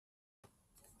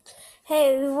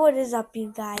Hey, what is up,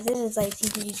 you guys? This is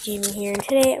ICG Gaming here, and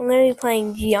today I'm going to be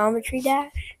playing Geometry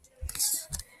Dash.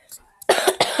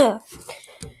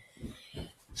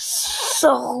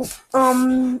 So,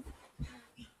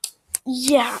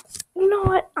 yeah, you know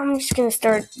what? I'm just going to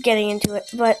start getting into it.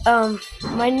 But,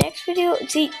 my next video,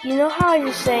 see, you know how I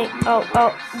just say,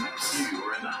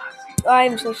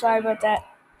 I'm so sorry about that.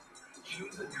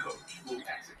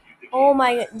 Oh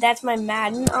my, that's my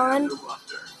Madden on.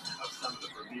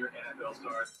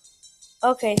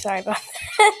 Okay, sorry about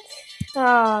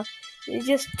that. It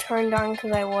just turned on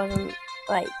because I wasn't,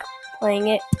 playing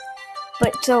it.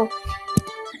 But, so,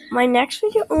 my next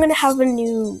video, I'm gonna have a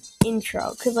new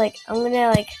intro, because, I'm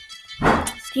gonna,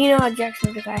 do you know how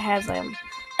Jacksepticeye has,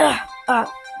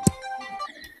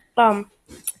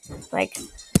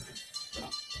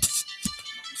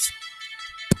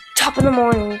 top of the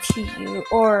morning to you,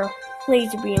 or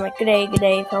laser beam, good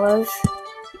day, fellas.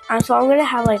 So I'm gonna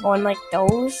have, one like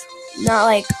those,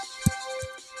 not,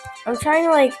 I'm trying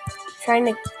to,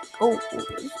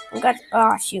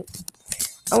 shoot.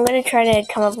 I'm gonna try to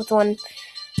come up with one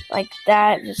like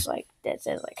that, just that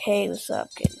says hey, what's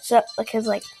up, kids? What's up? Because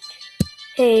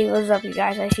hey, what's up, you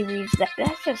guys? I see reads that.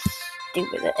 That's just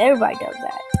stupid. Everybody does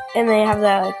that, and they have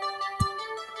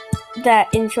that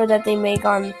intro that they make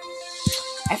on.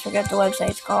 I forget the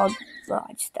website's called. Well,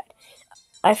 I just died.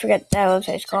 I forget that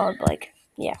website's called.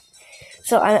 Yeah.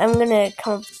 So I'm gonna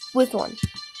come up with one,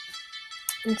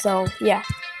 and so yeah.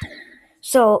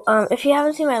 So if you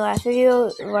haven't seen my last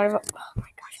video, water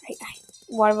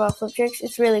bottle flip tricks,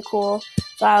 it's really cool.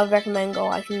 So I would recommend go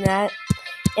watching that.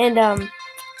 And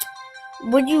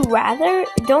would you rather?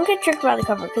 Don't get tricked by the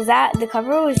cover, because the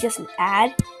cover was just an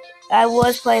ad. I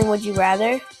was playing Would You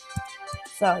Rather.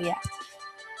 So yeah.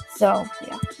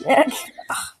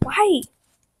 Why?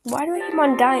 Why do I keep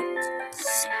on dying?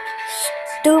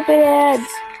 Stupid ads.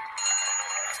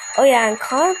 Oh yeah, and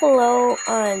comment below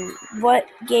on what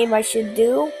game I should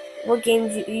do. What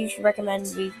games you should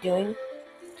recommend me doing.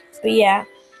 But yeah.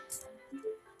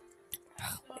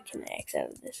 Why can I X out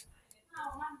of this?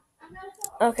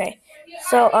 Okay.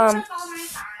 So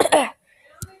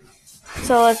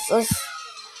so let's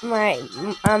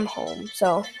I'm home.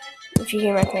 So if you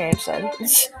hear my parents son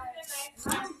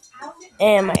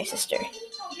and my sister.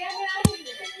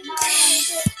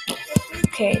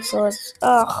 Okay, so let's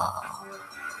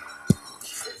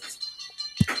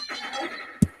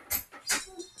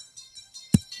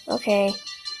Okay.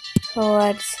 So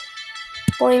let's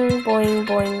boing boing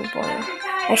boing boing.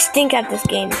 I stink at this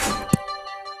game.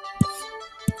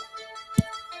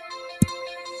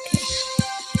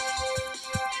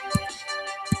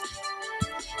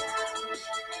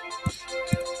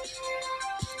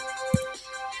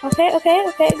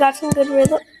 Okay. Got some good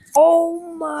rhythm. Oh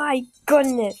my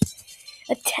goodness.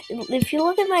 If you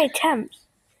look at my attempts,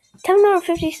 attempt number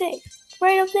 56,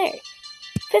 right up there.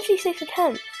 56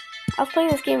 attempts. I was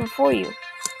playing this game before you.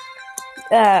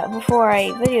 Before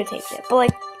I videotaped it.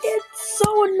 But it's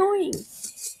so annoying.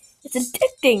 It's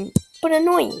addicting, but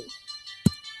annoying.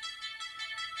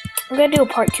 I'm gonna do a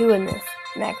part 2 in this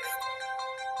next.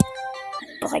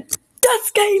 But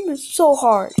this game is so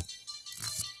hard.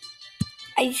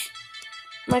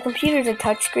 My computer's a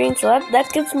touchscreen, so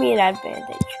that gives me an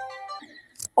advantage.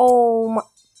 Oh my.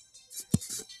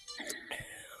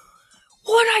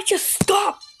 Why'd I just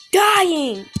stop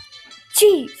dying?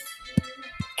 Jeez.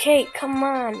 Okay, come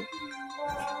on.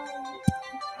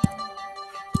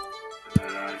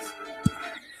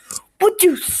 Would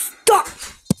you stop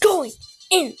going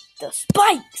in the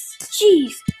spikes?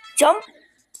 Jeez. Jump.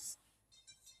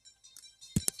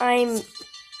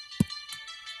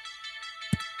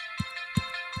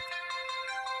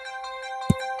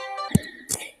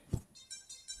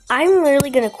 I'm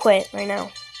literally gonna quit right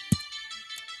now.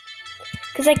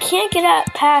 Because I can't get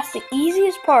past the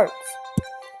easiest parts.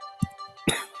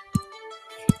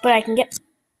 But I can get...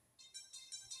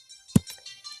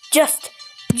 Just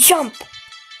jump.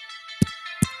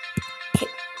 Okay,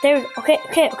 there we go.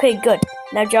 Okay, good.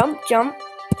 Now jump.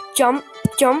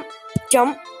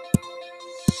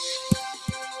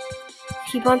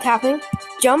 Keep on tapping.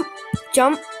 Jump.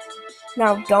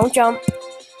 Now don't jump.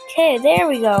 Okay, there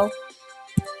we go.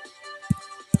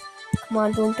 Come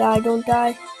on, don't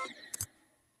die.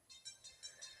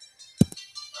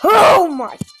 Oh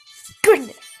my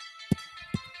goodness.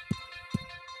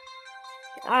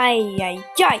 Ay.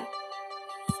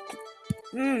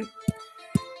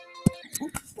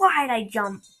 Why'd I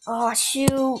jump? Oh,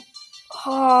 shoot.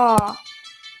 Oh.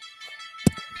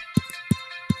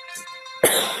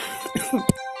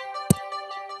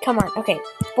 Come on, okay.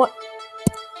 What?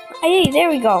 Hey, there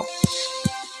we go.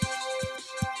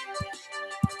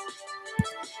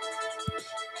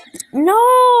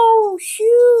 No!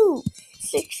 Shoot!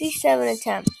 67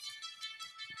 attempts.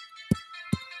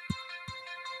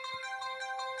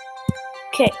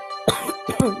 Okay.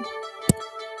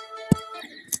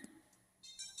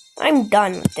 I'm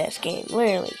done with this game,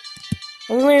 literally.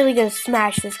 I'm literally gonna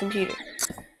smash this computer.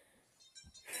 Is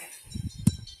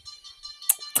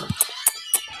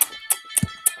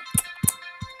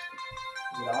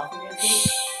it off again,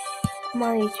 Pete? I'm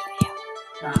on a YouTube video.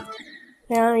 Huh?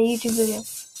 I'm on a YouTube video.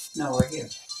 No, we're here.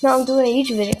 No, I'm doing a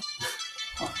YouTube video.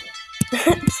 Okay.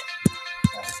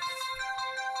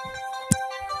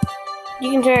 You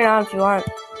can turn it on if you want.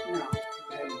 No. Go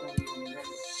ahead and don't even ready.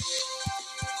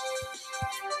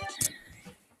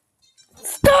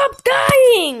 Stop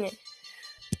dying!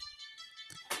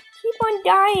 Keep on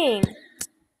dying.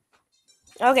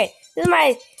 Okay, this is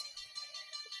my...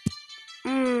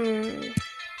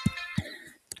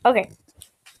 Okay.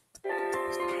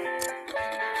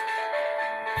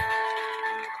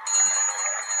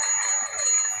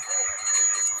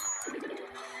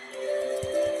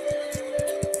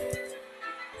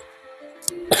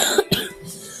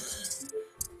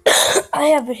 I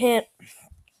have a hint.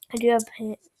 I do have a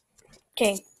hint.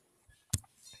 Okay.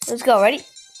 Let's go. Ready?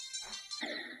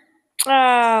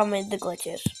 Oh, made the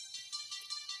glitches.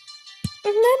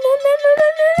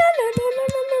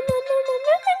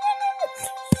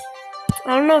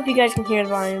 I don't know if you guys can hear the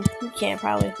volume. You can't,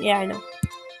 probably. Yeah, I know.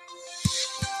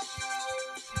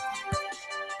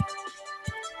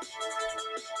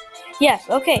 Yes,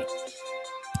 okay.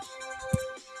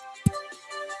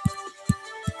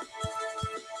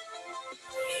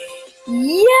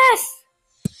 Yes!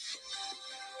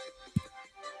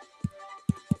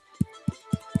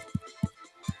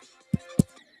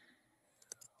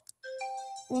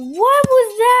 What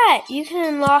was that? You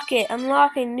can unlock it.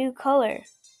 Unlock a new color.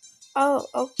 Oh,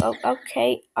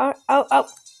 okay. Oh.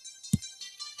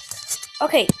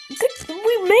 Okay, good.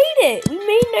 We made it. We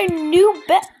made our new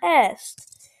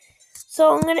best.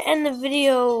 So I'm going to end the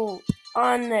video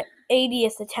on the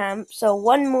 80th attempt. So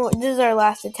one more. This is our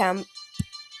last attempt.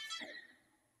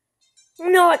 You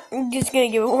know what? I'm just going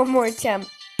to give it one more attempt.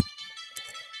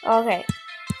 Okay.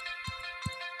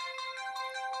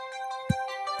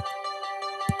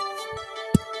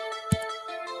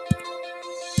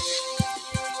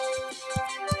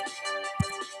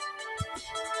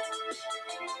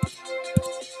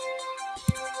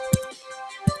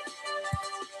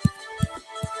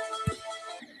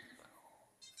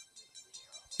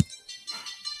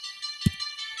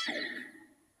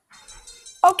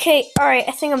 Okay, alright,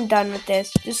 I think I'm done with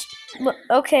this.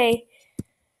 Okay.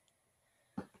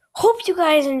 Hope you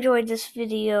guys enjoyed this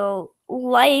video.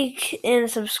 Like and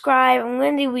subscribe. I'm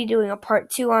going to be doing a part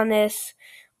 2 on this.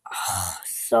 Oh,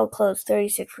 so close,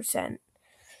 36%.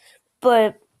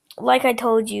 But, like I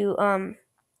told you, I'm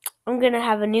going to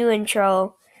have a new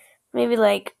intro. Maybe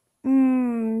like,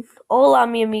 hola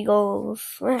mi amigos.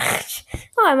 Oh,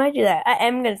 I might do that.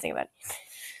 I'm going to think about it.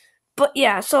 But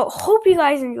yeah, so hope you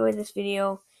guys enjoyed this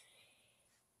video.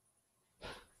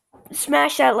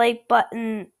 Smash that like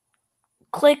button.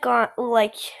 Click on,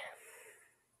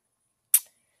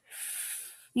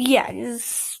 yeah,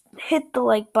 just hit the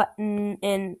like button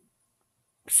and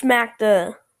smack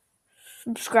the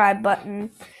subscribe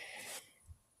button.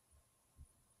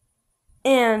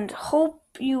 And hope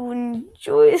you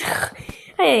enjoy.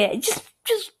 Hey,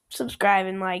 just subscribe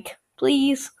and like,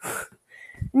 please.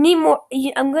 Need more.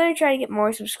 I'm gonna try to get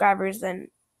more subscribers than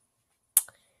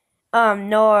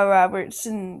Noah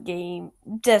Robertson game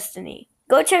Destiny.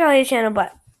 Go check out his channel,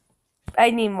 but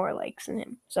I need more likes than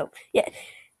him. So yeah,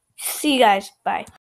 see you guys. Bye.